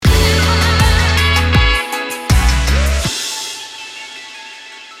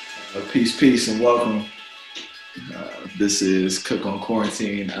Peace, and welcome. This is Cook on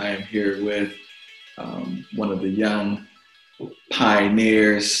Quarantine. I am here with one of the young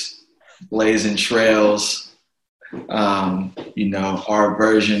pioneers, blazing trails. Our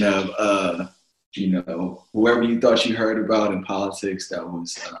version of, whoever you thought you heard about in politics that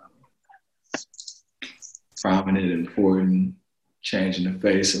was prominent, important, changing the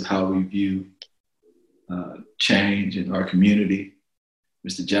face of how we view change in our community.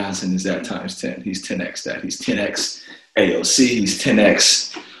 Mr. Johnson is that times 10. He's 10x that. He's 10x AOC. He's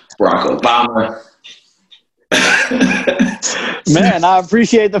 10x Barack Obama. Man, I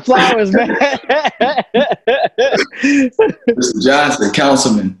appreciate the flowers, man. Mr. Johnson,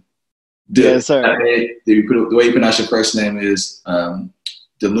 councilman. Yes, sir. The way you pronounce your first name is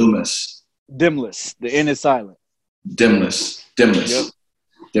Delmnus. Delmnus. The N is silent. Delmnus. Yep.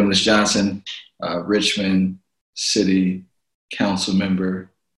 Delmnus Johnson, Richmond City Council member.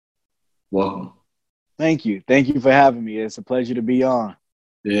 Welcome. Thank you. Thank you for having me. It's a pleasure to be on.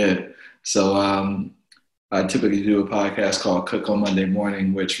 Yeah. So I typically do a podcast called Cook on Monday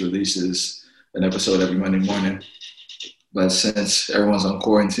Morning, which releases an episode every Monday morning. But since everyone's on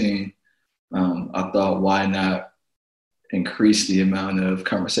quarantine, I thought, why not increase the amount of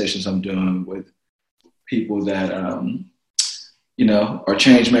conversations I'm doing with people that, are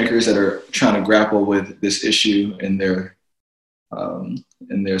change makers that are trying to grapple with this issue in their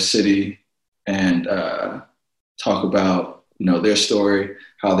city and talk about, their story,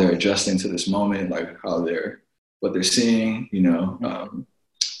 how they're adjusting to this moment, like what they're seeing,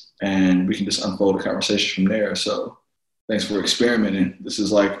 and we can just unfold a conversation from there. So thanks for experimenting. This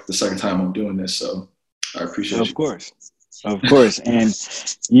is like the second time I'm doing this, so I appreciate it. Of course. And,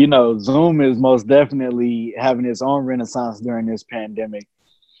 Zoom is most definitely having its own renaissance during this pandemic.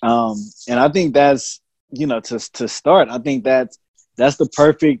 And I think that's, to start, I think that's the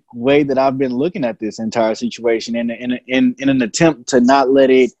perfect way that I've been looking at this entire situation in an attempt to not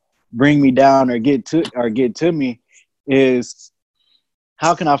let it bring me down or get to me is,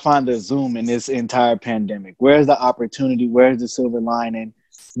 how can I find the Zoom in this entire pandemic? Where's the opportunity? Where's the silver lining?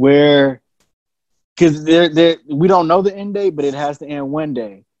 Because we don't know the end date, but it has to end one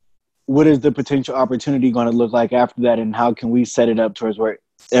day. What is the potential opportunity going to look like after that? And how can we set it up towards where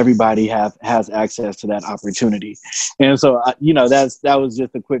everybody has access to that opportunity? And so, that was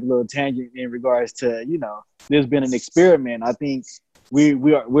just a quick little tangent in regards to, there's been an experiment. I think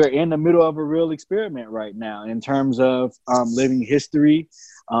we're in the middle of a real experiment right now in terms of living history,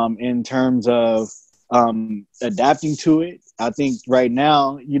 in terms of adapting to it. I think right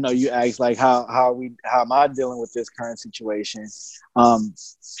now, you asked like how am I dealing with this current situation?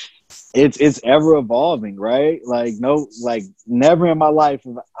 It's ever evolving, right? Never in my life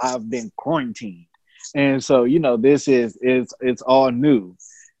have I've been quarantined. And so, this it's all new.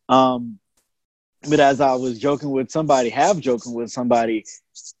 But as I was joking with somebody,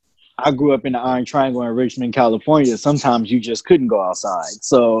 I grew up in the Iron Triangle in Richmond, California. Sometimes you just couldn't go outside.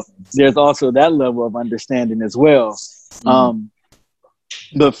 So there's also that level of understanding as well.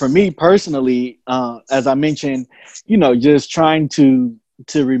 But for me personally, as I mentioned, just trying to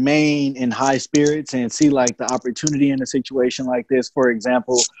remain in high spirits and see like the opportunity in a situation like this, for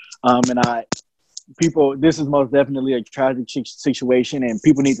example, this is most definitely a tragic situation, and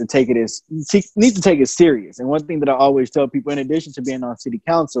people need to take it serious. And one thing that I always tell people, in addition to being on city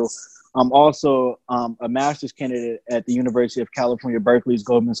council, I'm also a master's candidate at the University of California, Berkeley's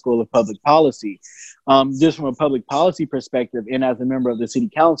Goldman School of Public Policy. Just from a public policy perspective, and as a member of the city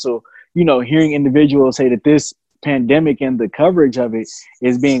council, hearing individuals say that this pandemic and the coverage of it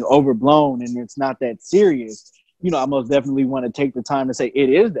is being overblown and it's not that serious, I most definitely want to take the time to say it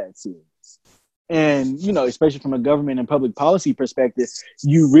is that serious. And, especially from a government and public policy perspective,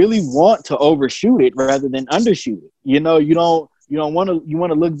 you really want to overshoot it rather than undershoot it. You want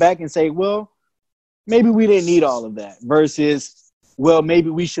to look back and say, well, maybe we didn't need all of that, versus, well, maybe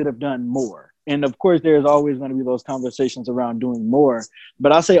we should have done more. And of course, there's always going to be those conversations around doing more.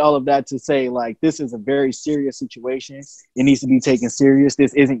 But I say all of that to say, like, this is a very serious situation. It needs to be taken serious.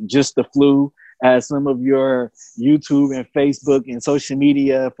 This isn't just the flu, as some of your YouTube and Facebook and social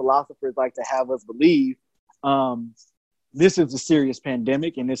media philosophers like to have us believe. This is a serious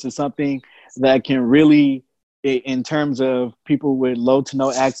pandemic, and this is something that can really, in terms of people with low to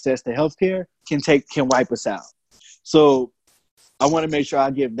no access to healthcare, can wipe us out. So I want to make sure I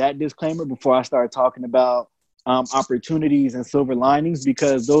give that disclaimer before I start talking about opportunities and silver linings,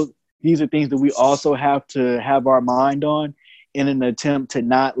 because these are things that we also have to have our mind on in an attempt to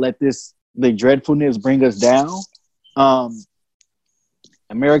not let the dreadfulness bring us down.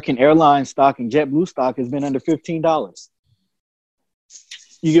 American Airlines stock and JetBlue stock has been under $15.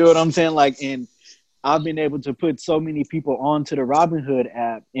 You get what I'm saying? Like, and I've been able to put so many people onto the Robinhood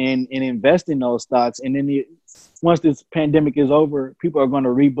app and invest in those stocks. And then once this pandemic is over, people are going to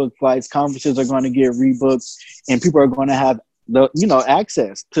rebook flights, conferences are going to get rebooked, and people are going to have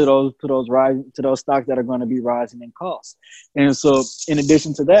access to those stocks that are going to be rising in cost. And so, in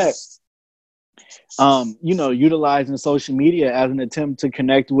addition to that, utilizing social media as an attempt to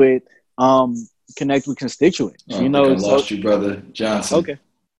connect with constituents. I think I lost you, brother Johnson.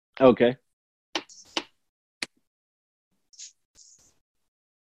 Okay.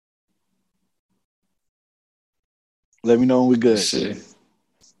 Let me know when we're good. Let's see.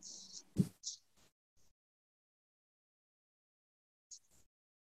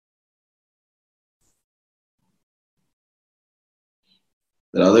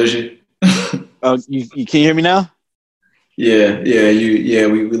 Did I lose you? You can you hear me now? Yeah.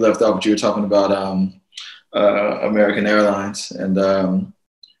 We left off. But you were talking about American Airlines and the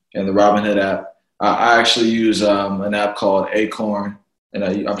Robinhood app. I actually use an app called Acorn, and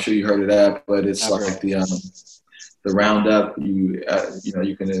I'm sure you heard of that. But it's like the roundup. You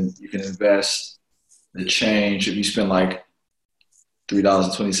can invest the change if you spend like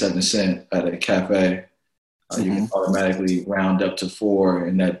 $3.27 at a cafe. You can automatically round up to 4,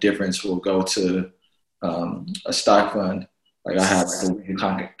 and that difference will go to a stock fund. Like I have like a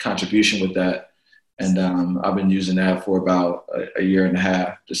weekly contribution with that, and I've been using that for about a year and a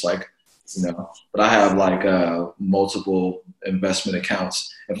half. Just like but I have like multiple investment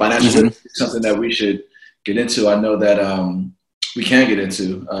accounts, and financial literacy is something that we should get into. I know that we can get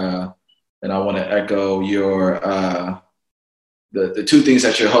into, and I want to echo your the two things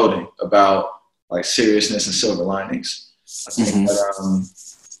that you're holding about like seriousness and silver linings. I think that,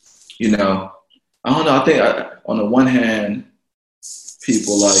 I don't know. I think on the one hand,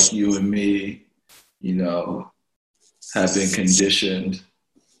 people like you and me, have been conditioned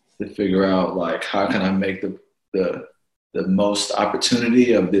to figure out like, how can I make the most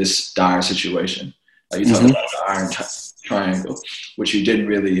opportunity of this dire situation? Like you talked about the iron triangle, which you didn't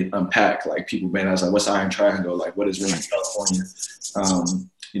really unpack. Like people may ask, like, what's the iron triangle? Like, what is Richmond, California?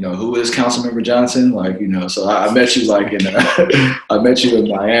 Who is Councilmember Johnson? Like, so I met you like I met you in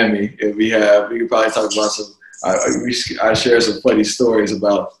Miami, and we could probably talk about some. I share some funny stories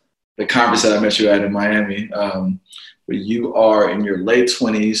about the conference that I met you at in Miami. But you are in your late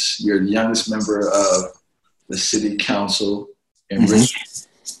 20s. You're the youngest member of the city council in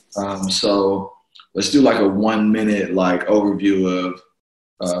Richmond. So let's do like a 1 minute like overview of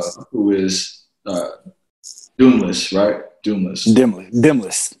who is Delmnus, right? Delmnus.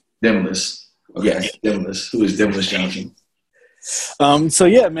 Okay. Yeah. Delmnus. Who is Delmnus Johnson? So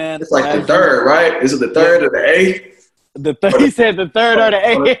yeah, man. It's like the third, right? Is it the third or the eighth? The third. He said the third or the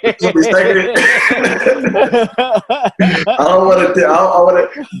eighth. I want to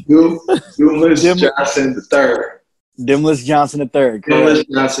do Delmnus Johnson the third. Delmnus Johnson the third. Delmnus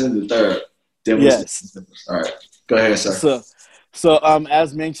Johnson the third. Yes. All right. Go ahead, sir. So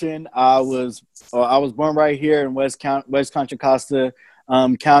as mentioned, I was born right here in West Contra Costa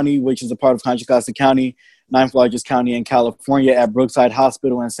County, which is a part of Contra Costa County, 9th largest county in California, at Brookside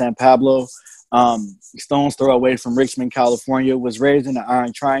Hospital in San Pablo. Stone's throw away from Richmond, California. Was raised in the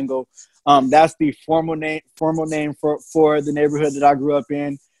Iron Triangle. That's the formal name for the neighborhood that I grew up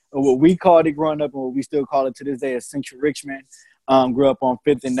in. What we called it growing up, and what we still call it to this day, is Central Richmond. Grew up on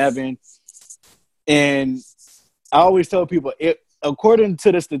 5th and Nevin. And I always tell people, according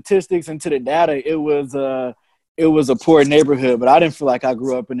to the statistics and to the data, it was a poor neighborhood, but I didn't feel like I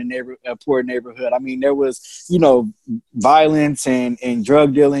grew up in a poor neighborhood. I mean, there was, violence and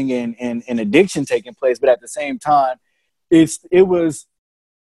drug dealing and addiction taking place, but at the same time, it was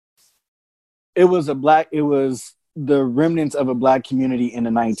the remnants of a black community in the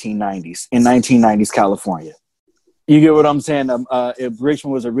 1990s, in 1990s California. You get what I'm saying?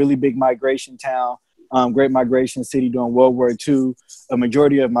 Richmond was a really big migration town. Great migration city during World War II. A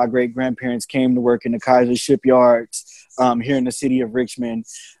majority of my great-grandparents came to work in the Kaiser shipyards here in the city of Richmond.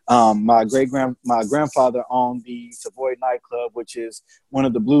 My grandfather owned the Savoy nightclub, which is one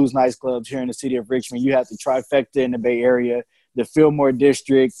of the blues nightclubs here in the city of Richmond. You have the trifecta in the Bay Area, the Fillmore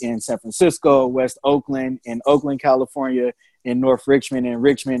District in San Francisco, West Oakland, in Oakland, California, in North Richmond, and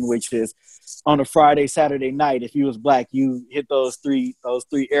Richmond, which is on a Friday, Saturday night. If you was black, you hit those three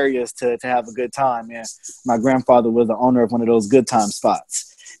areas to have a good time. And my grandfather was the owner of one of those good time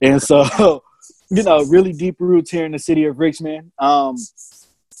spots. And so, really deep roots here in the city of Richmond.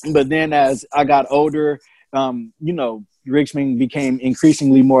 But then as I got older, Richmond became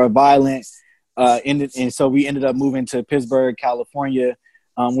increasingly more violent. And so we ended up moving to Pittsburgh, California,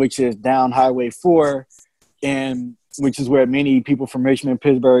 which is down Highway 4. And which is where many people from Richmond,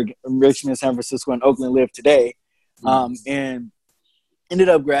 Pittsburgh, Richmond, San Francisco, and Oakland live today. And ended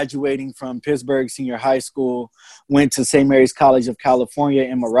up graduating from Pittsburgh Senior High School, went to St. Mary's College of California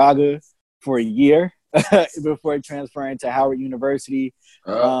in Moraga for a year before transferring to Howard University.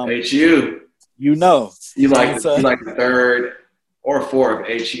 HU. You know. You like the third or fourth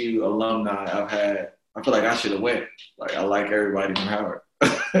HU alumni I've had. I feel like I should have went. Like, I like everybody from Howard.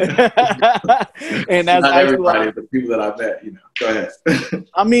 And that's not everybody, but the people that I've met, Go ahead.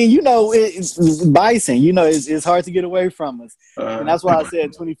 I mean, it's Bison. It's hard to get away from us. And that's why I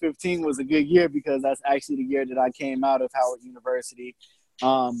said 2015 was a good year, because that's actually the year that I came out of Howard University.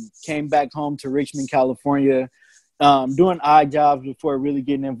 Came back home to Richmond, California, doing odd jobs before really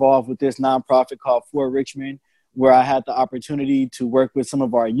getting involved with this nonprofit called For Richmond, where I had the opportunity to work with some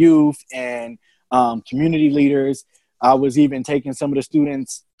of our youth and community leaders. I was even taking some of the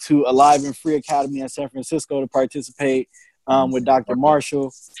students to Alive and Free Academy in San Francisco to participate with Dr.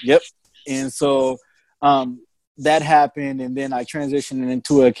 Marshall. Yep. And so that happened. And then I transitioned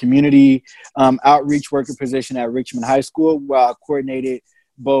into a community outreach worker position at Richmond High School, where I coordinated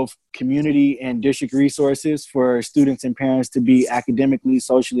both community and district resources for students and parents to be academically,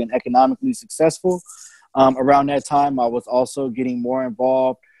 socially, and economically successful. Around that time, I was also getting more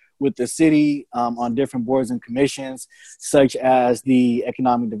involved with the city on different boards and commissions, such as the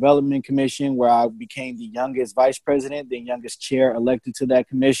Economic Development Commission, where I became the youngest vice president, the youngest chair elected to that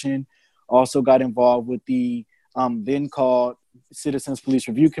commission. Also got involved with the then called Citizens Police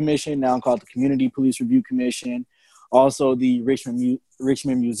Review Commission, now called the Community Police Review Commission. Also the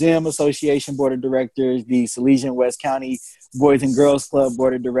Richmond Museum Association Board of Directors, the Salesian West County Boys and Girls Club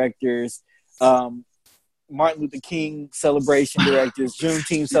Board of Directors, Martin Luther King celebration directors,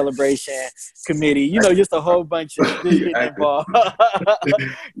 Juneteenth celebration committee, just a whole bunch of just getting involved.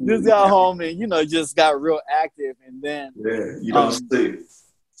 Just got home and, just got real active. And then you don't sleep.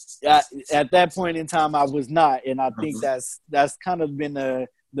 At that point in time, I was not. And I think that's kind of been the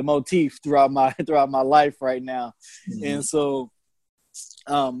motif throughout my life right now. And so,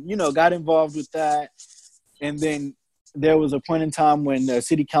 got involved with that. And then there was a point in time when the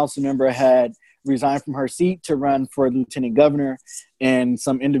city council member had resigned from her seat to run for lieutenant governor, and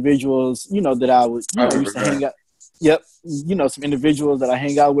some individuals, that I was, used to hang out. Yep. Some individuals that I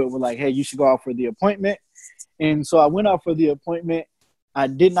hang out with were like, hey, you should go out for the appointment. And so I went out for the appointment. I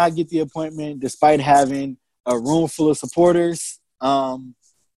did not get the appointment despite having a room full of supporters. And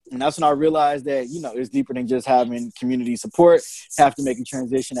that's when I realized that, it's deeper than just having community support. Have to make a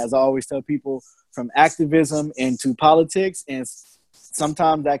transition, as I always tell people, from activism into politics. And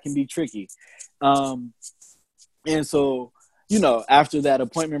sometimes that can be tricky. And so, after that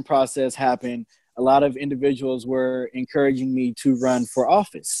appointment process happened, a lot of individuals were encouraging me to run for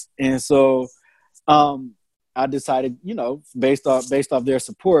office. And so, I decided, based off their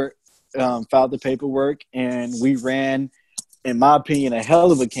support, filed the paperwork, and we ran, in my opinion, a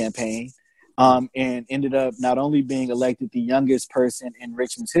hell of a campaign, and ended up not only being elected the youngest person in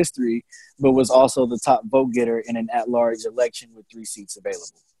Richmond's history, but was also the top vote getter in an at-large election with 3 seats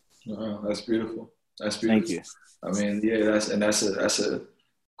available. Wow, that's beautiful. That's Thank beautiful. you. I mean, yeah, that's a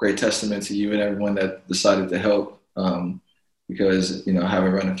great testament to you and everyone that decided to help. Because,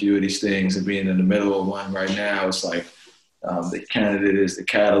 having run a few of these things and being in the middle of one right now, it's like the candidate is the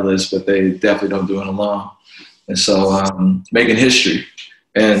catalyst, but they definitely don't do it alone. And so making history.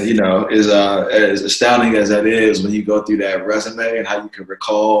 And, is as astounding as that is when you go through that resume and how you can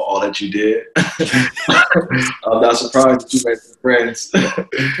recall all that you did. I'm not surprised that you made some friends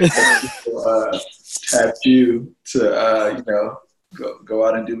tapped you to, go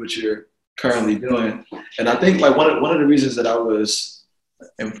out and do what you're currently doing. And I think like one of the reasons that I was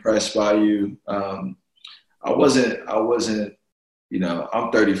impressed by you, I wasn't,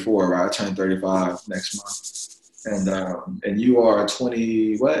 I'm 34, right? I turn 35 next month. And you are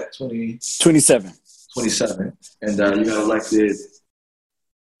 20, what? 27. 27. And you got elected.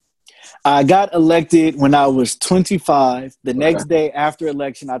 I got elected when I was 25. The next day after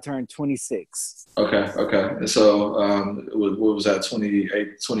election, I turned 26. Okay. And so what was that,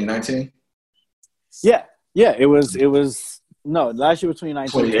 2019? Yeah. It was, no, last year was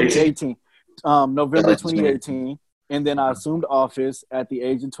 2019. November 2018. And then I assumed office at the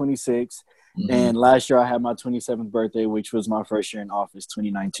age of 26. Mm-hmm. And last year I had my 27th birthday, which was my first year in office,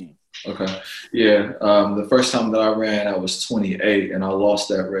 2019. Okay. Yeah. The first time that I ran, I was 28 and I lost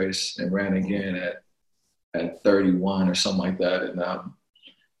that race and ran again at 31 or something like that.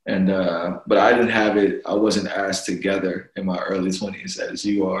 But I didn't have it. I wasn't as together in my early 20s as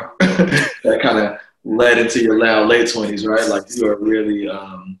you are. That kind of led into your late 20s, right? Like you are really,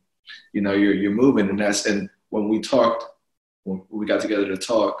 you're moving, and when we got together to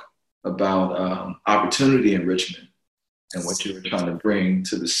talk about opportunity in Richmond and what you were trying to bring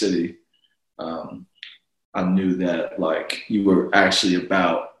to the city, I knew that like you were actually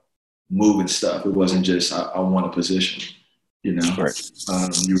about moving stuff. It wasn't just I want a position, you know. Right.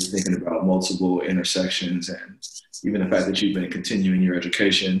 You were thinking about multiple intersections, and even the fact that you've been continuing your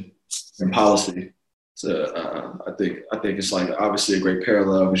education in policy. So I think it's like obviously a great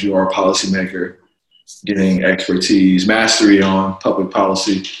parallel because you are a policymaker, getting expertise, mastery on public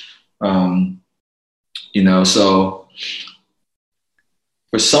policy. You know, so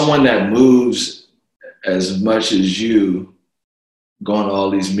for someone that moves as much as you, going to all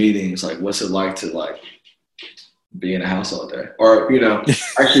these meetings, like what's it like to like be in a house all day? Or, you know,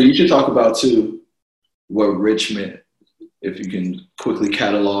 actually you should talk about too what Richmond, if you can quickly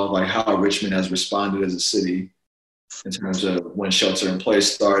catalog like how Richmond has responded as a city in terms of when shelter in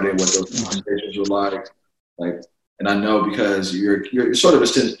place started, what those conversations were like, and I know because you're sort of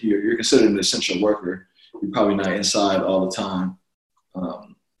you're considered an essential worker, you're probably not inside all the time.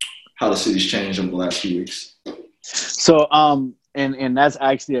 How the city's changed over the last few weeks. So, and that's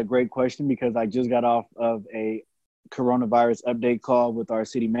actually a great question because I just got off of a coronavirus update call with our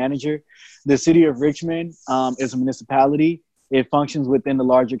city manager. The city of Richmond is a municipality. It functions within the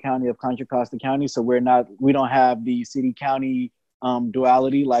larger county of Contra Costa County. So we don't have the city-county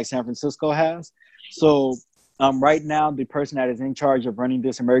duality like San Francisco has. So right now, the person that is in charge of running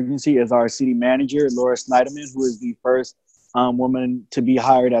this emergency is our city manager, Laura Snyderman, who is the first woman to be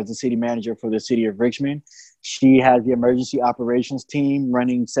hired as the city manager for the city of Richmond. She has the emergency operations team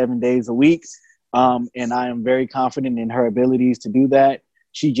running 7 days a week. And I am very confident in her abilities to do that.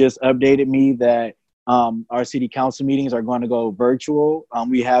 She just updated me that our city council meetings are going to go virtual.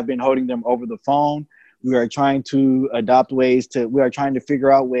 We have been holding them over the phone. We are trying to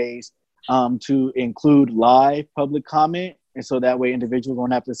figure out ways to include live public comment. And so that way individuals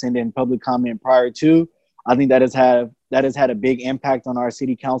won't have to send in public comment prior to. I think that has had a big impact on our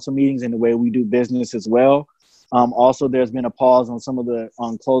city council meetings and the way we do business as well. Also, there's been a pause on some of the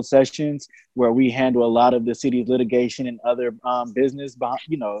closed sessions where we handle a lot of the city's litigation and other business,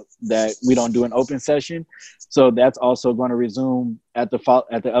 that we don't do an open session. So that's also going to resume at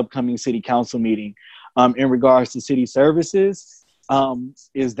the upcoming city council meeting. In regards to city services,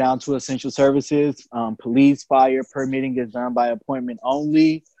 is down to essential services. Police, fire, permitting is done by appointment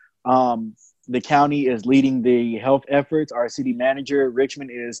only. The county is leading the health efforts. Our city manager, Richmond,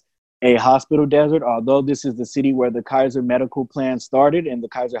 is a hospital desert. Although this is the city where the Kaiser medical plan started and the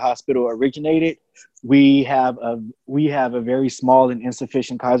Kaiser hospital originated, we have a very small and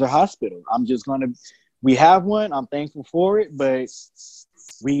insufficient Kaiser hospital. We have one. I'm thankful for it, but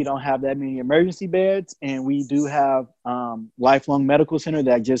we don't have that many emergency beds, and we do have Lifelong Medical Center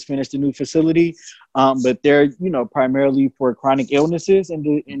that just finished a new facility, but they're primarily for chronic illnesses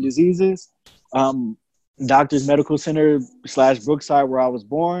and diseases. Doctors Medical Center / Brookside, where I was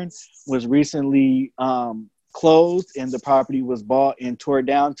born, was recently closed, and the property was bought and tore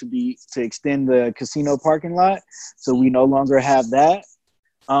down to extend the casino parking lot. So we no longer have that.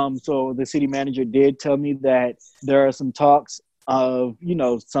 So the city manager did tell me that there are some talks of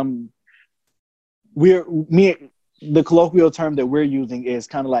the colloquial term that we're using is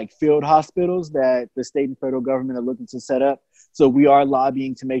kind of like field hospitals that the state and federal government are looking to set up. So we are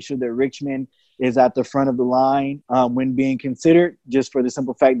lobbying to make sure that Richmond is at the front of the line when being considered, just for the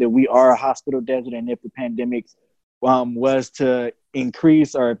simple fact that we are a hospital desert. And if the pandemic was to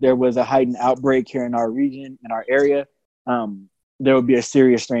increase, or if there was a heightened outbreak here in our region, in our area, there would be a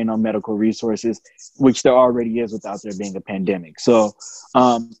serious strain on medical resources, which there already is without there being a pandemic. So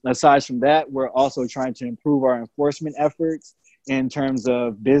aside from that, we're also trying to improve our enforcement efforts in terms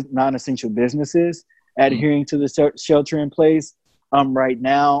of non-essential businesses adhering to the shelter in place. Right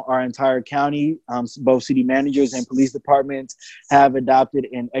now, our entire county, both city managers and police departments, have adopted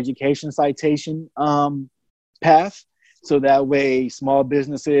an education citation path. So that way, small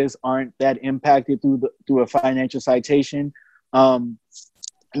businesses aren't that impacted through a financial citation. But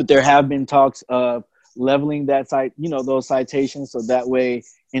there have been talks of leveling those citations, so that way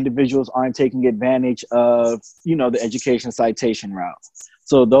individuals aren't taking advantage of the education citation route.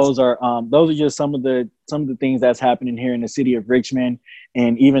 So those are just some of the things that's happening here in the city of Richmond,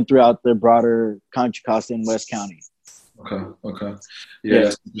 and even throughout the broader Contra Costa and West County. Okay. Yeah,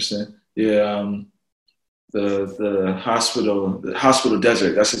 that's interesting. Yeah, the hospital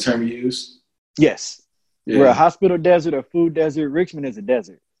desert. That's the term you use? Yes. Yeah. We're a hospital desert, a food desert. Richmond is a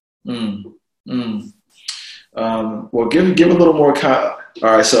desert. Well, give a little more. All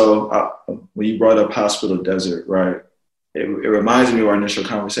right. So when you brought up hospital desert, right? It reminds me of our initial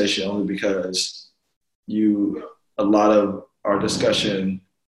conversation only because a lot of our discussion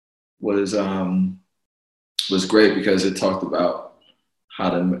was great because it talked about how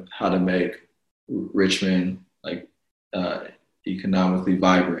to make Richmond like economically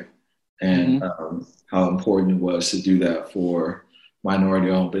vibrant, and how important it was to do that for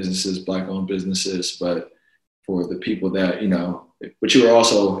minority-owned businesses, Black-owned businesses, but for the people that, you know, but you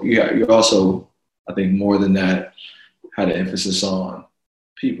also, I think more than that, had an emphasis on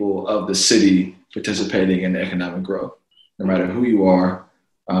people of the city participating in economic growth, no matter who you are.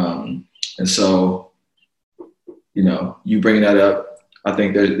 And so, you know, you bring that up. I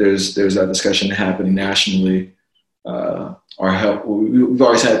think there's that discussion happening nationally. We've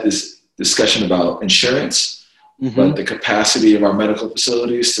always had this discussion about insurance, but the capacity of our medical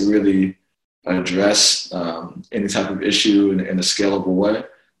facilities to really address any type of issue in a scalable way,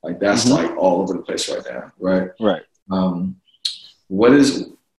 like that's like all over the place right now, right? Right.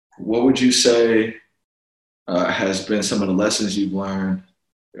 What would you say has been some of the lessons you've learned?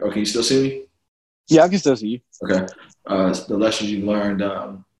 Oh, can you still see me? Yeah, I can still see you. Okay. The lessons you learned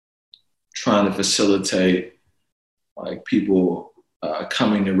trying to facilitate like people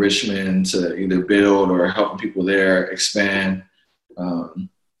coming to Richmond to either build or helping people there expand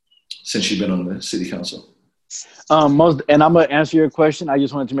since you've been on the city council? And I'm gonna answer your question. I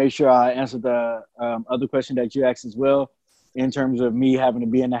just wanted to make sure I answered the other question that you asked as well, in terms of me having to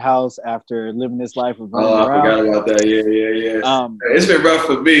be in the house after living this life of running around. I forgot about that. Yeah. It's been rough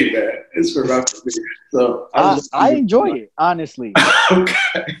for me, man. It's been rough for me. So I enjoy it, honestly.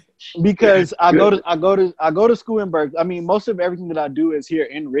 Okay. Because I go to school in Berkeley. I mean, most of everything that I do is here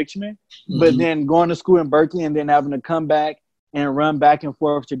in Richmond, but then going to school in Berkeley and then having to come back and run back and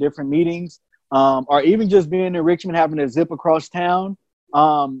forth to different meetings, or even just being in Richmond, having to zip across town.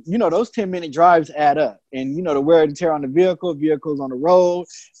 You know, those 10-minute drives add up, and, you know, the wear and tear on the vehicles on the road,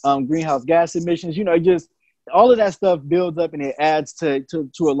 greenhouse gas emissions, you know, just all of that stuff builds up and it adds to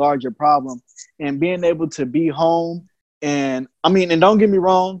a larger problem. And being able to be home, and I mean, and don't get me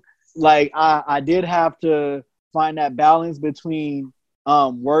wrong, like I did have to find that balance between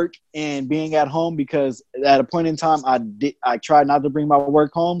work and being at home, because at a point in time I tried not to bring my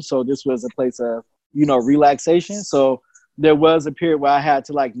work home, so this was a place of, you know, relaxation. So there was a period where I had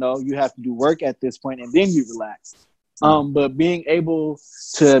to, like, no, you have to do work at this point and then you relax. But being able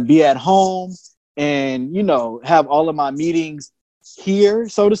to be at home and, you know, have all of my meetings here,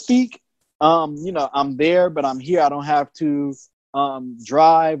 so to speak, you know, I'm there, but I'm here. I don't have to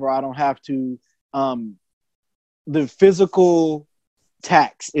drive, or I don't have to, the physical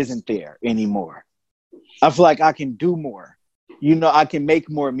tax isn't there anymore. I feel like I can do more. You know, I can make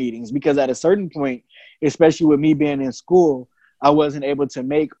more meetings, because at a certain point, especially with me being in school, I wasn't able to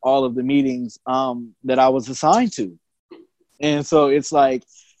make all of the meetings that I was assigned to. And so it's like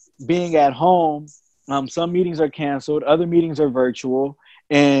being at home, some meetings are canceled, other meetings are virtual.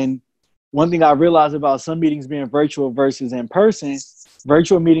 And one thing I realized about some meetings being virtual versus in person,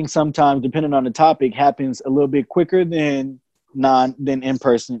 virtual meetings sometimes, depending on the topic, happens a little bit quicker than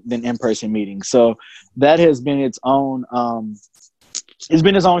in-person meetings. So that has been its own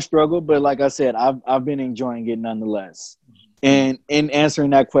struggle, but like I said, I've been enjoying it nonetheless. And in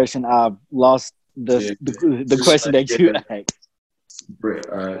answering that question, I've lost the question that you asked.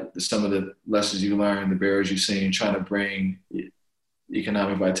 Some of the lessons you learned, the barriers you've seen trying to bring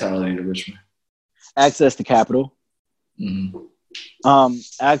economic vitality to Richmond. Access to capital.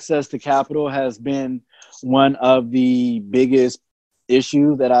 Access to capital has been one of the biggest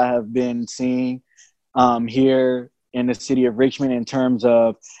issues that I have been seeing here in the city of Richmond in terms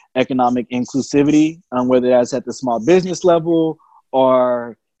of economic inclusivity, whether that's at the small business level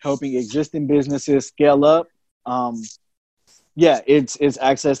or helping existing businesses scale up. It's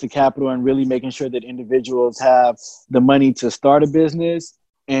access to capital and really making sure that individuals have the money to start a business,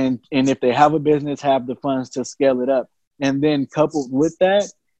 and if they have a business, have the funds to scale it up. And then coupled with that,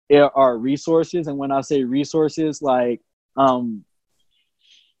 there are resources. And when I say resources, like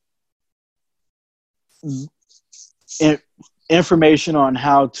information on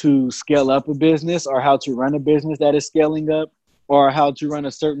how to scale up a business, or how to run a business that is scaling up, or how to run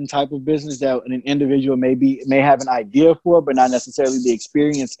a certain type of business that an individual may have an idea for, but not necessarily the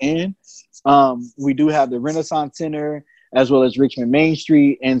experience in. We do have the Renaissance Center, as well as Richmond Main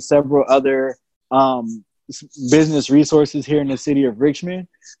Street, and several other business resources here in the city of Richmond.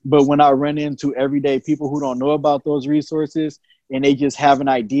 But when I run into everyday people who don't know about those resources and they just have an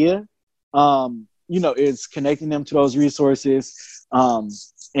idea, it's connecting them to those resources.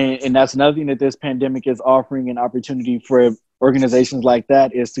 And that's another thing that this pandemic is offering, an opportunity for organizations like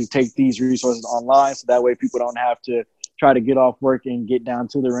that, is to take these resources online, so that way people don't have to try to get off work and get down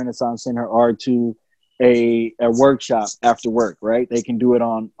to the Renaissance Center or to a workshop after work, right? They can do it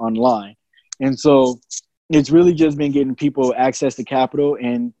online. And so it's really just been getting people access to capital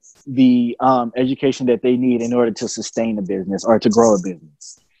and the education that they need in order to sustain a business or to grow a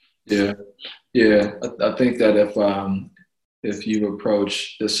business. Yeah. Yeah. I think that if you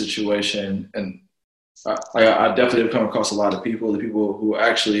approach this situation, and I definitely have come across a lot of people, the people who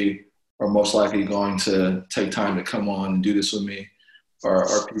actually are most likely going to take time to come on and do this with me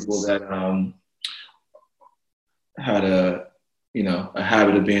are people that had a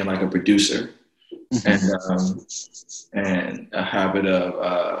habit of being like a producer, and a habit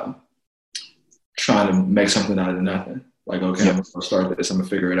of trying to make something out of nothing. Like, okay, I'm gonna start this, I'm gonna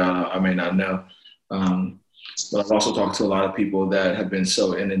figure it out. I may not know. But I've also talked to a lot of people that have been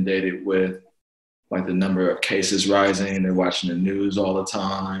so inundated with like the number of cases rising. They're watching the news all the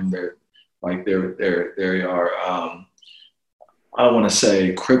time. They are I don't want to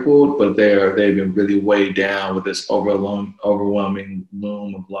say crippled, but they've been really weighed down with this overwhelming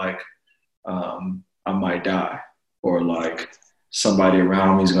loom of like, I might die, or like somebody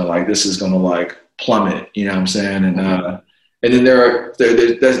around me is gonna like, this is gonna like plummet. You know what I'm saying? And then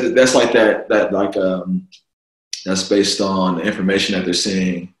that's like that like that's based on the information that they're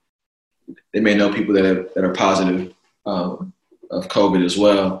seeing. They may know people that are positive of COVID as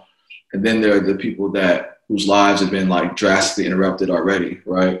well, and then there are the people whose lives have been like drastically interrupted already,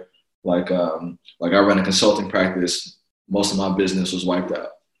 right? Like I run a consulting practice. Most of my business was wiped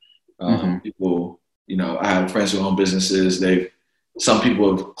out. People, I have friends who own businesses. Some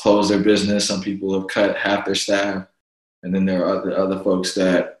people have closed their business. Some people have cut half their staff. And then there are other folks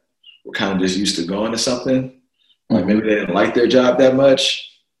that were kind of just used to going to something. Like maybe they didn't like their job that much.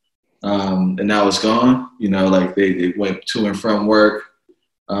 And now it's gone. Like they went to and from work.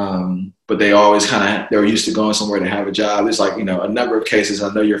 But they always they were used to going somewhere to have a job. There's like, a number of cases.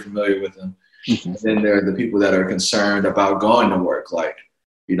 I know you're familiar with them. And then there are the people that are concerned about going to work. Like,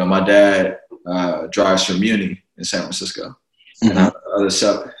 my dad drives for Muni in San Francisco. And I have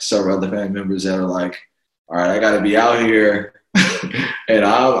several other family members that are like, all right, I got to be out here and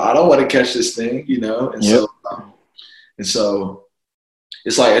I don't want to catch this thing, And so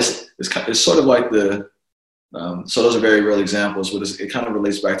it's like, it's sort of like so those are very real examples, but it kind of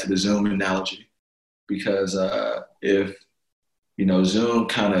relates back to the Zoom analogy, because if, Zoom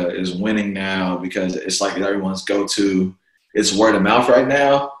kind of is winning now because it's like everyone's go-to, it's word of mouth right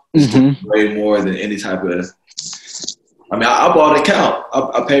now. It's doing way more than any type of, I bought an account.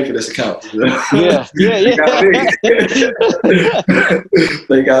 I paid for this account. Yeah. They got me.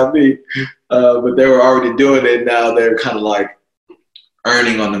 They got me. But they were already doing it. Now they're kind of like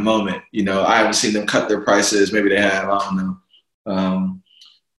earning on the moment. I haven't seen them cut their prices. Maybe they have. I don't know.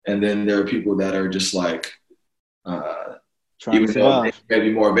 And then there are people that are just like, even though they may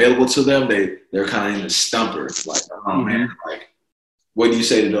be more available to them, they're kind of in the stumper. Like, oh man, like, what do you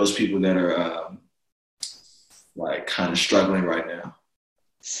say to those people that are like kind of struggling right now?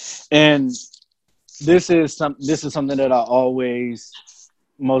 And this is something that I always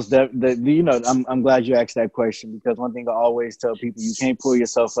I'm glad you asked that question, because one thing I always tell people: you can't pull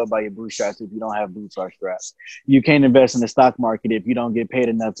yourself up by your bootstraps if you don't have boots or straps. You can't invest in the stock market if you don't get paid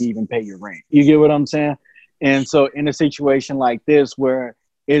enough to even pay your rent. You get what I'm saying? And so in a situation like this, where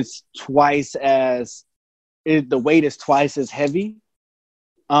it's the weight is twice as heavy,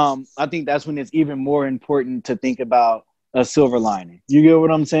 I think that's when it's even more important to think about a silver lining. You get what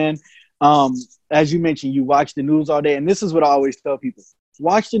I'm saying? As you mentioned, you watch the news all day, and this is what I always tell people: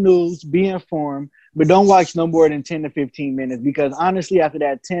 watch the news, be informed, but don't watch no more than 10 to 15 minutes, because honestly, after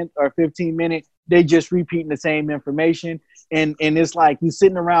that 10 or 15 minute, they just repeating the same information. And it's like you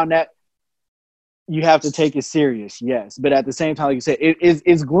sitting around that. You have to take it serious, yes. But at the same time, like you said,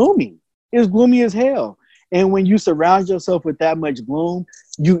 it's gloomy. It's gloomy as hell. And when you surround yourself with that much gloom,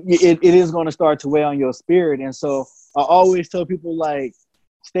 it is going to start to weigh on your spirit. And so I always tell people, like,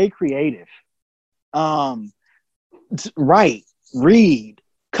 stay creative. Write, read,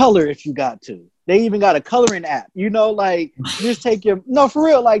 color if you got to. They even got a coloring app. Like, just take your for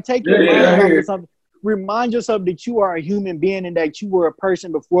real. Like, take your mind off of something. Remind yourself that you are a human being, and that you were a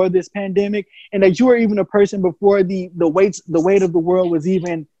person before this pandemic, and that you were even a person before the weight of the world was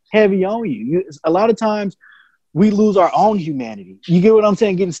even heavy on you. A lot of times we lose our own humanity. You get what I'm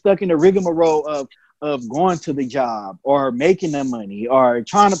saying? Getting stuck in the rigmarole of going to the job or making the money or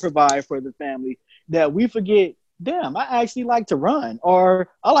trying to provide for the family, that we forget, damn, I actually like to run, or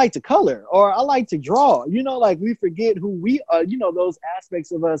I like to color, or I like to draw. Like, we forget who we are, those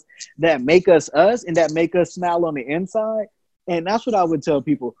aspects of us that make us us and that make us smile on the inside. And that's what I would tell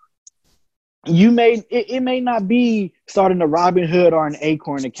people. It may not be starting a Robinhood or an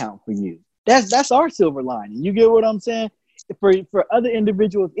Acorn account for you. That's our silver lining. You get what I'm saying? For other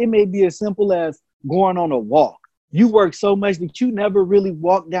individuals, it may be as simple as going on a walk. You work so much that you never really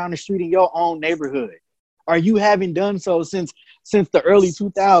walk down the street in your own neighborhood, or you haven't done so since the early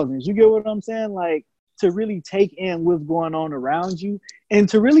 2000s. You get what I'm saying? Like, to really take in what's going on around you and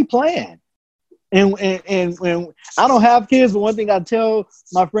to really plan. And when I don't have kids, but one thing I tell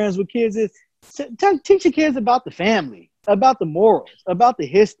my friends with kids is teach your kids about the family, about the morals, about the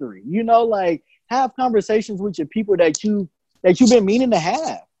history. You know, like, have conversations with your people that you've been meaning to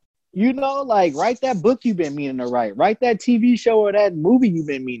have. You know, like, write that book you've been meaning to write. Write that TV show or that movie you've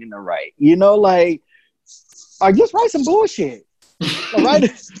been meaning to write. You know, like, or just write some bullshit. Right,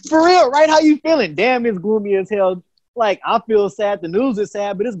 for real, right? How you feeling? Damn, it's gloomy as hell. Like, I feel sad. The news is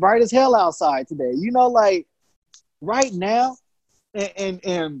sad, but it's bright as hell outside today. You know, like, right now,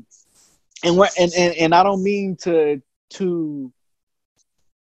 and I don't mean to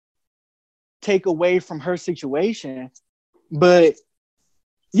take away from her situation, but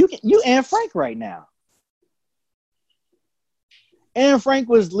you Anne Frank right now. Anne Frank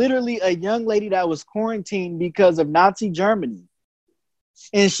was literally a young lady that was quarantined because of Nazi Germany.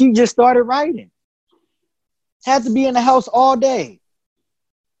 And she just started writing. Had to be in the house all day.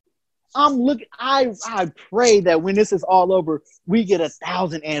 I pray that when this is all over, we get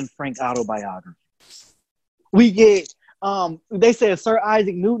 1,000 Anne Frank autobiographies. We get, they said Sir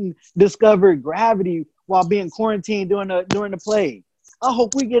Isaac Newton discovered gravity while being quarantined during the plague. I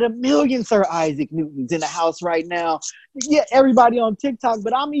hope we get 1 million Sir Isaac Newtons in the house right now. Yeah, everybody on TikTok,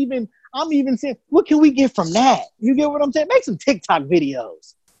 but I'm even saying, what can we get from that? You get what I'm saying? Make some TikTok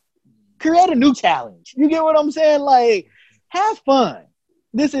videos. Create a new challenge. You get what I'm saying? Like, have fun.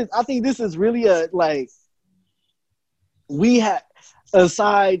 I think this is really we have, I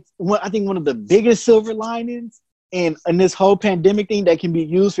think one of the biggest silver linings in this whole pandemic thing that can be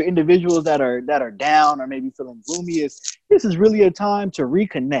used for individuals that are down or maybe feeling gloomy is this is really a time to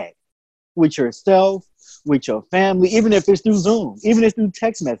reconnect with yourself, with your family, even if it's through Zoom, even if it's through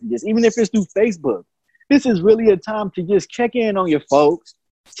text messages, even if it's through Facebook. This is really a time to just check in on your folks,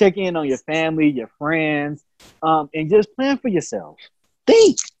 check in on your family, your friends, and just plan for yourself.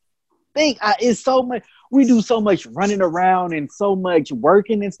 Think. It's so much. We do so much running around and so much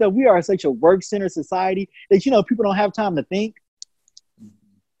working and stuff. We are such a work-centered society that, you know, people don't have time to think.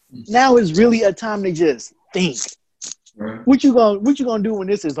 Now is really a time to just think. Right. What you gonna do when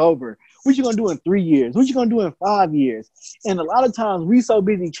this is over? What you gonna do in 3 years? What you gonna do in 5 years? And a lot of times we so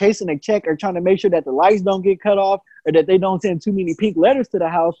busy chasing a check or trying to make sure that the lights don't get cut off or that they don't send too many pink letters to the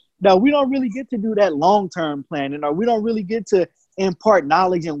house. Now we don't really get to do that long-term planning, or we don't really get to impart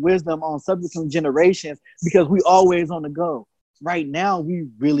knowledge and wisdom on subsequent generations because we always on the go. Right now, we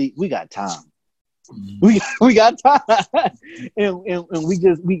got time. We got time, and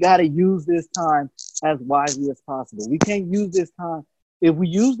we got to use this time as wisely as possible. We can't use this time. If we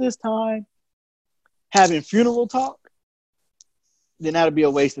use this time having funeral talk, then that'll be a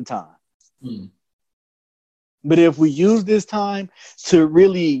waste of time. But if we use this time to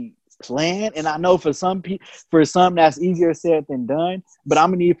really plan, and I know for some that's easier said than done, but I'm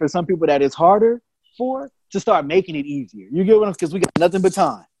gonna need for some people that it's harder for to start making it easier. You get what I'm saying? Because we got nothing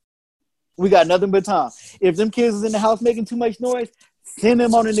but time. If them kids is in the house making too much noise, send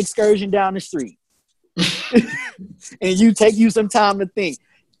them on an excursion down the street. And you take you some time to think.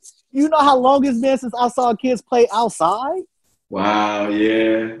 You know how long it's been since I saw kids play outside? Wow,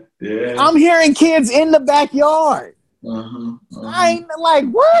 yeah. I'm hearing kids in the backyard. I ain't like,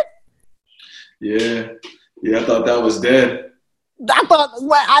 what? Yeah, I thought that was dead.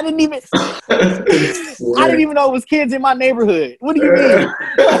 I didn't even know it was kids in my neighborhood. What do you mean?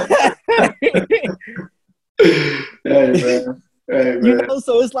 Hey, man. You know,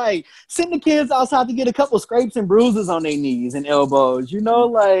 so it's like, send the kids outside to get a couple scrapes and bruises on their knees and elbows. You know,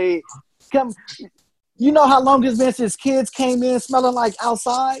 like, come. You know how long it's been since kids came in smelling like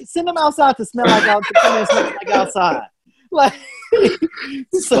outside? Send them outside to smell like outside. Like,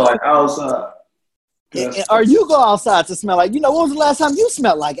 so like outside. Or you go outside to smell like, you know, when was the last time you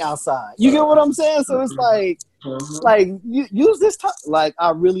smelled like outside? You get what I'm saying? So it's like, you use this time. Like,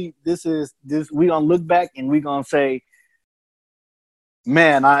 we gonna look back and we gonna say,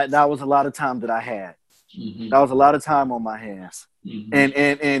 man, that was a lot of time that I had. That was a lot of time on my hands.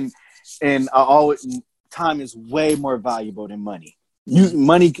 And I always, time is way more valuable than money.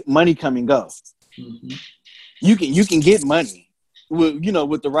 Money come and go. You can get money.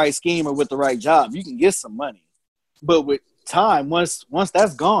 With the right scheme or with the right job, you can get some money. But with time, once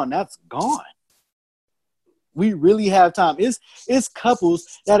that's gone, that's gone. We really have time. It's couples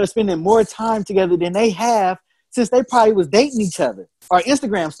that are spending more time together than they have since they probably was dating each other or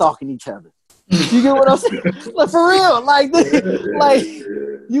Instagram stalking each other. You get what I'm saying? Like, for real, like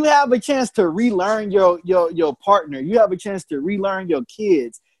you have a chance to relearn your partner. You have a chance to relearn your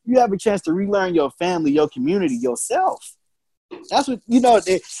kids. You have a chance to relearn your family, your community, yourself. That's what,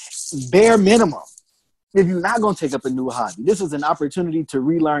 bare minimum. If you're not going to take up a new hobby, this is an opportunity to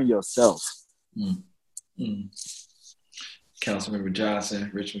relearn yourself. Councilmember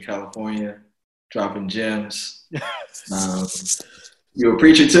Johnson, Richmond, California, dropping gems. You a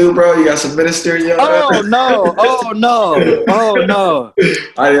preacher too, bro? You got some minister in your Oh no!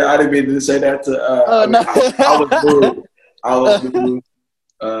 I didn't mean to say that to. No. I was moved.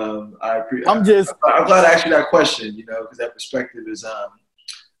 I'm glad I asked you that question. Because that perspective is.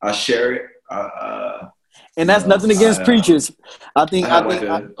 I share it. And that's nothing against preachers. Did I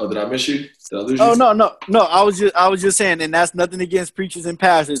miss you? Did I lose you? Oh no! I was just saying, and that's nothing against preachers and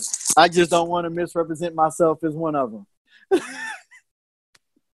pastors. I just don't want to misrepresent myself as one of them.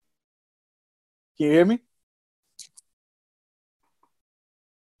 Can you hear me?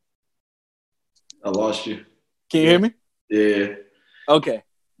 I lost you. Can you hear me? Yeah. Okay.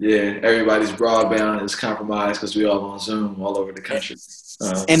 Yeah, everybody's broadband is compromised because we all on Zoom all over the country.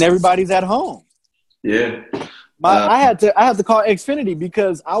 And everybody's at home. Yeah. I had to call Xfinity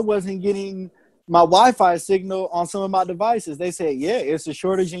because I wasn't getting my Wi-Fi signal on some of my devices. They said, yeah, it's a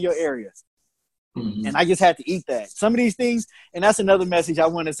shortage in your area. Mm-hmm. And I just had to eat that. Some of these things, and that's another message I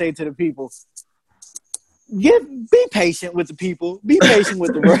want to say to the people. Be patient with the people. Be patient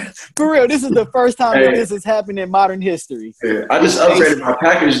with the world. For real, this is the first time that this has happened in modern history. Yeah, I just upgraded my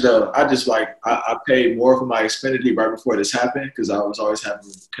package though. I paid more for my Xfinity right before this happened because I was always having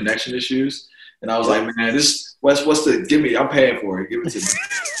connection issues. And I was like, man, what's the, give me, I'm paying for it. Give it to me.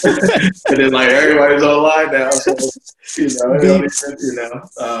 And then like everybody's online now. So,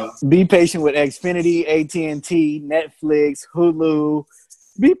 be patient with Xfinity, AT&T, Netflix, Hulu.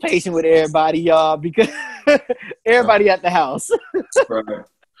 Be patient with everybody, y'all, because everybody at the house.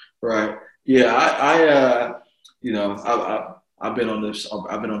 Right. Yeah, I've been on this.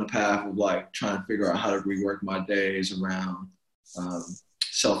 I've been on the path of like trying to figure out how to rework my days around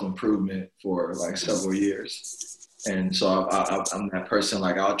self-improvement for like several years. And so I'm that person.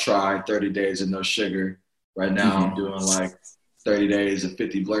 Like I'll try 30 days of no sugar. Right now, I'm doing like 30 days of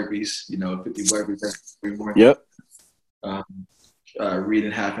 50 burpees. 50 burpees every morning. Yep.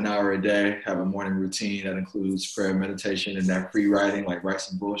 Reading half an hour a day, have a morning routine that includes prayer, meditation, and that free writing, like write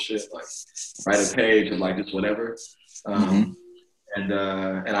some bullshit, like write a page of like just whatever. And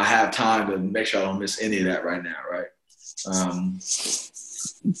I have time to make sure I don't miss any of that right now, right?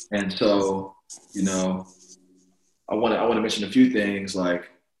 And so, I want to mention a few things like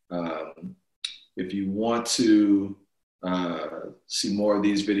if you want to see more of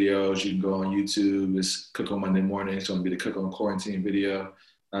these videos, you can go on YouTube. It's Cook on Monday Morning. It's going to be the Cook on Quarantine video.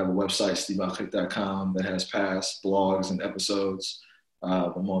 I have a website, stevoncook.com, that has past blogs and episodes.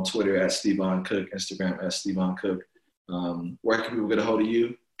 I'm on Twitter at stevoncook, Instagram at stevoncook. Where can people get a hold of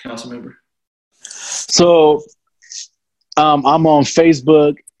you, council member? So I'm on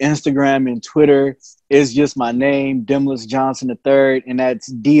Facebook, Instagram, and Twitter. It's just my name, Delmnus Johnson III, and that's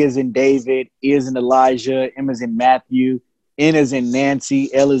D as in David, E as in Elijah, M as in Matthew, N as in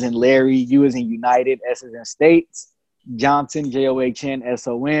Nancy, L as in Larry, U as in United, S as in States, Johnson,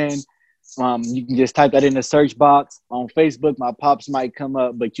 JOHNSON. You can just type that in the search box. On Facebook, my pops might come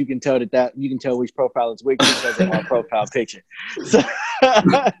up, but you can tell you can tell which profile is which because of my profile picture. So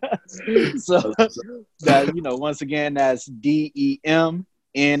that, once again, that's DEMNLUS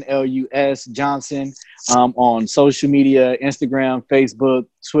Johnson on social media, Instagram, Facebook,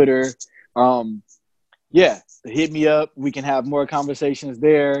 Twitter. Hit me up. We can have more conversations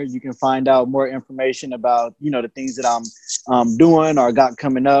there. You can find out more information about, the things that I'm doing or got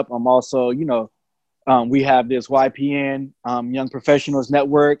coming up. I'm also, we have this YPN Young Professionals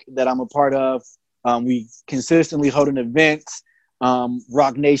Network that I'm a part of. We consistently holding events,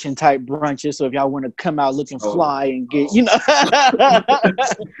 Rock Nation type brunches. So if y'all want to come out looking fly and get, so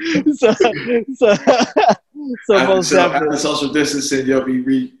most definitely. After social distancing, you'll be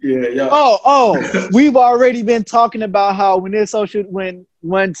we've already been talking about how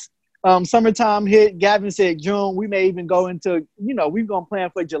once summertime hit, Gavin said June, we may even go into, we're going to plan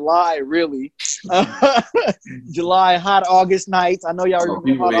for July, really. July, hot August nights. I know y'all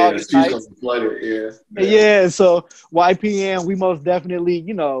remember hot August nights. Yeah, so YPN, we most definitely,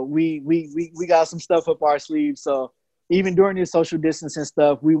 we got some stuff up our sleeves. So even during this social distancing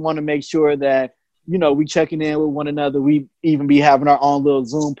stuff, we want to make sure that, we checking in with one another. We even be having our own little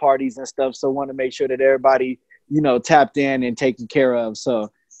Zoom parties and stuff. So want to make sure that everybody, tapped in and taken care of. So,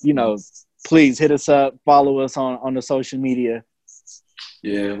 please hit us up, follow us on the social media.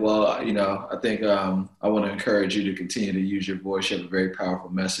 Yeah, well, you know, I think I want to encourage you to continue to use your voice. You have a very powerful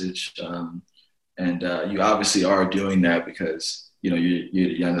message, and you obviously are doing that because you know you're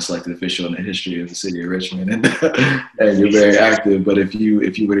the youngest elected official in the history of the city of Richmond, and and you're very active. But if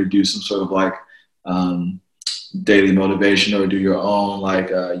you were to do some sort of like daily motivation or do your own like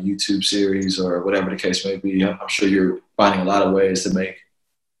YouTube series or whatever the case may be, I'm sure you're finding a lot of ways to make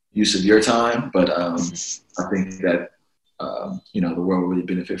use of your time. But I think that you know the world will really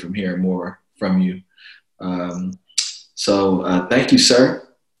benefit from hearing more from you. So thank you, sir.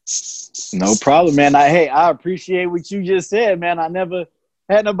 No problem, man. I appreciate what you just said, man. I never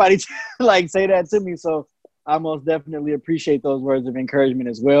had nobody like say that to me, so I most definitely appreciate those words of encouragement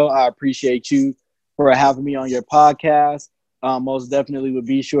as well. I appreciate you for having me on your podcast. Most definitely would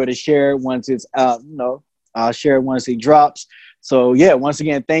be sure to share it once it's out. You know, I'll share it once it drops. So yeah, once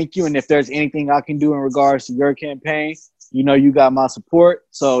again, thank you. And if there's anything I can do in regards to your campaign, you know, you got my support.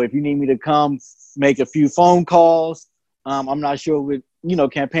 So if you need me to come make a few phone calls, I'm not sure what, you know,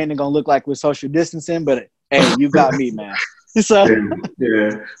 campaigning going to look like with social distancing, but hey, you got me, man. So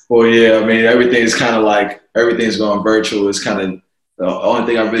yeah. Well, yeah, I mean, everything's kind of like, everything's going virtual. It's kind of the only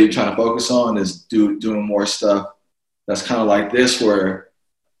thing I'm really trying to focus on is doing more stuff that's kind of like this, where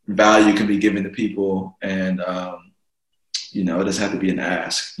value can be given to people. And, you know, it doesn't have to be an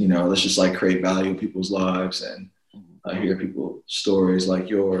ask, you know, let's just like create value in people's lives and hear people's stories like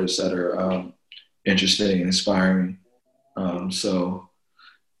yours that are interesting and inspiring. So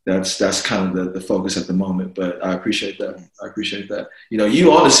that's kind of the focus at the moment, but I appreciate that. I appreciate that. You know,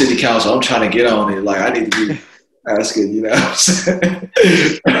 you on the city council, I'm trying to get on it. Like I need to be asking, you know what I'm saying?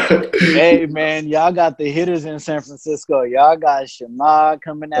 Hey man, y'all got the hitters in San Francisco. Y'all got Shema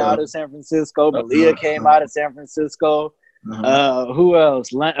coming out of San Francisco. Malia came out of San Francisco. Who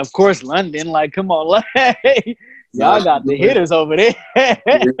else? Of course, London. Like, come on, y'all got the hitters over there.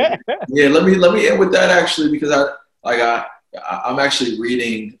 Yeah, let me end with that actually, because I'm actually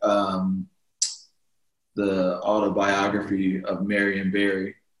reading the autobiography of Marion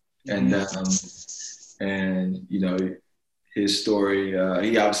Barry, and you know his story.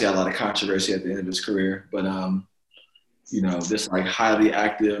 He obviously had a lot of controversy at the end of his career, but you know, this like highly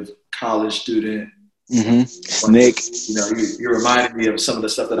active college student. Nick, you know, you reminded me of some of the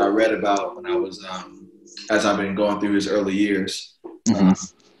stuff that I read about when I was as I've been going through his early years.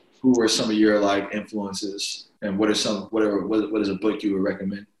 Who were some of your like influences, and what is a book you would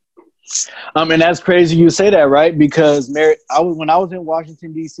recommend? And that's crazy you say that, right? Because when I was in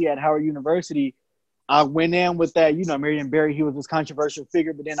Washington D.C. at Howard University, I went in with that. You know, Marion Barry, he was this controversial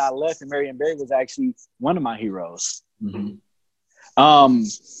figure, but then I left, and Marion Barry was actually one of my heroes.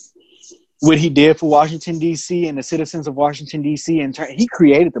 What he did for Washington D.C. and the citizens of Washington D.C. he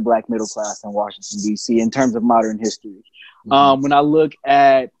created the Black middle class in Washington D.C. in terms of modern history. When I look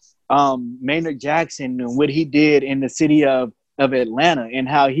at Maynard Jackson and what he did in the city of Atlanta and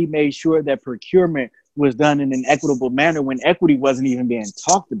how he made sure that procurement was done in an equitable manner when equity wasn't even being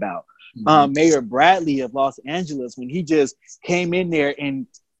talked about. Mayor Bradley of Los Angeles, when he just came in there and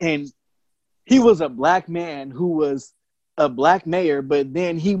he was a Black man who was a Black mayor, but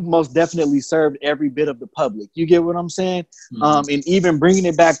then he most definitely served every bit of the public. You get what I'm saying? And even bringing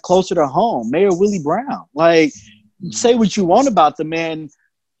it back closer to home, Mayor Willie Brown, like say what you want about the man,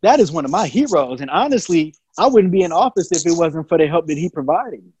 that is one of my heroes. And honestly, I wouldn't be in office if it wasn't for the help that he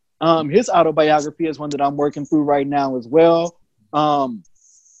provided. His autobiography is one that I'm working through right now as well. Byron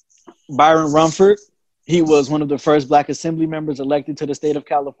Rumford, he was one of the first Black assembly members elected to the state of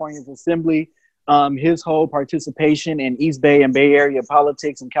California's assembly. His whole participation in East Bay and Bay Area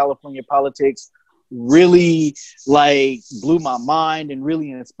politics and California politics really like blew my mind and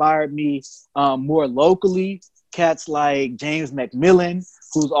really inspired me. More locally, cats like James McMillan,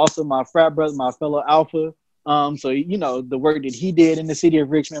 who's also my frat brother, my fellow Alpha. So, you know, the work that he did in the city of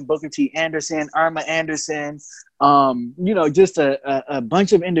Richmond, Booker T. Anderson, Irma Anderson, you know, just a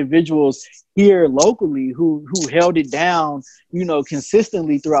bunch of individuals here locally who held it down, you know,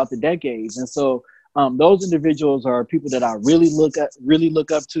 consistently throughout the decades. And so those individuals are people that I really look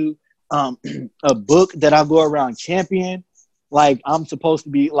up to. A book that I go around champion, like I'm supposed to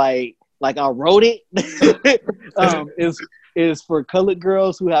be like I wrote it, is for colored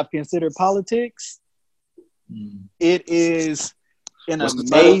girls who have considered politics. It is What's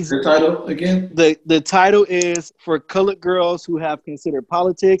amazing. The title again? The title is For Colored Girls Who Have Considered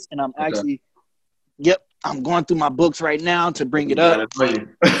Politics, and I'm actually, I'm going through my books right now to bring it up.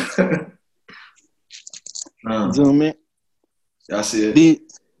 Zoom in. I see it.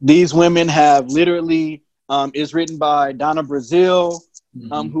 These women have literally. It's written by Donna Brazile,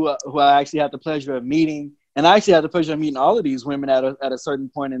 who I actually had the pleasure of meeting. And I actually had the pleasure of meeting all of these women at a certain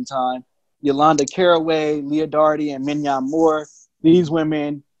point in time. Yolanda Caraway, Leah Darty, and Mignon Moore. These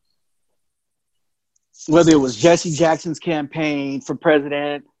women, whether it was Jesse Jackson's campaign for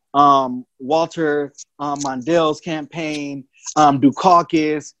president, Walter Mondale's campaign,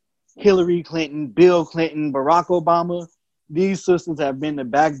 Dukakis, Hillary Clinton, Bill Clinton, Barack Obama, these sisters have been the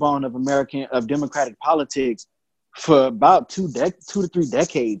backbone of Democratic politics for about 2 to 3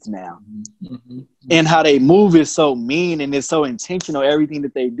 decades now. And how they move is so mean and it's so intentional, everything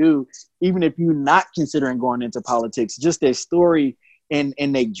that they do, even if you're not considering going into politics, just their story and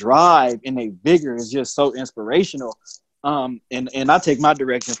they drive and they vigor is just so inspirational. And I take my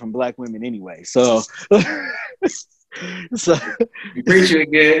direction from Black women anyway. So you preach it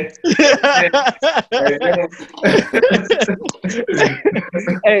again.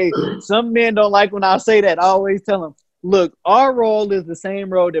 Hey, some men don't like when I say that. I always tell them, look, our role is the same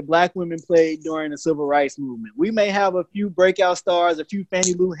role that Black women played during the Civil Rights Movement. We may have a few breakout stars, a few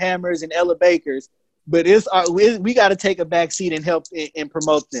Fannie Lou Hammers and Ella Bakers, but we got to take a back seat and help and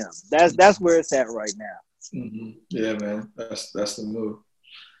promote them. That's where it's at right now. Yeah, man, that's the move.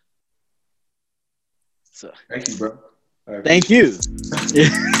 So, thank you, bro. Thank you.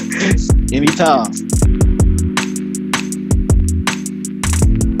 Anytime.